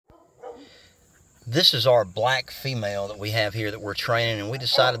This is our black female that we have here that we're training, and we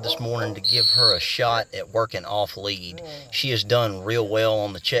decided this morning to give her a shot at working off lead. She has done real well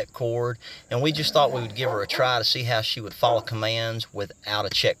on the check cord, and we just thought we would give her a try to see how she would follow commands without a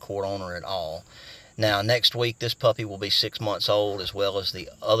check cord on her at all. Now, next week, this puppy will be 6 months old, as well as the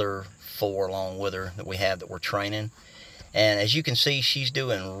other 4 along with her that we have that we're training. And as you can see, she's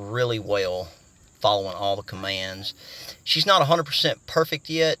doing really well following all the commands. She's not 100% perfect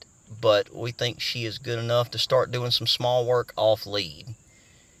yet, but we think she is good enough to start doing some small work off lead.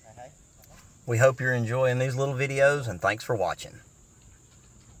 We hope you're enjoying these little videos, and thanks for watching.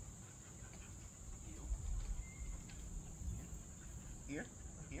 Here,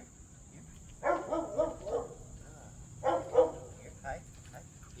 here, here.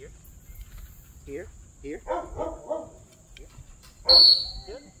 Here, here, here.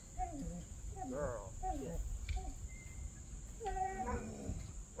 Good. Girl.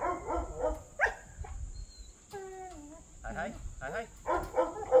 Hi, hi, hi, hi.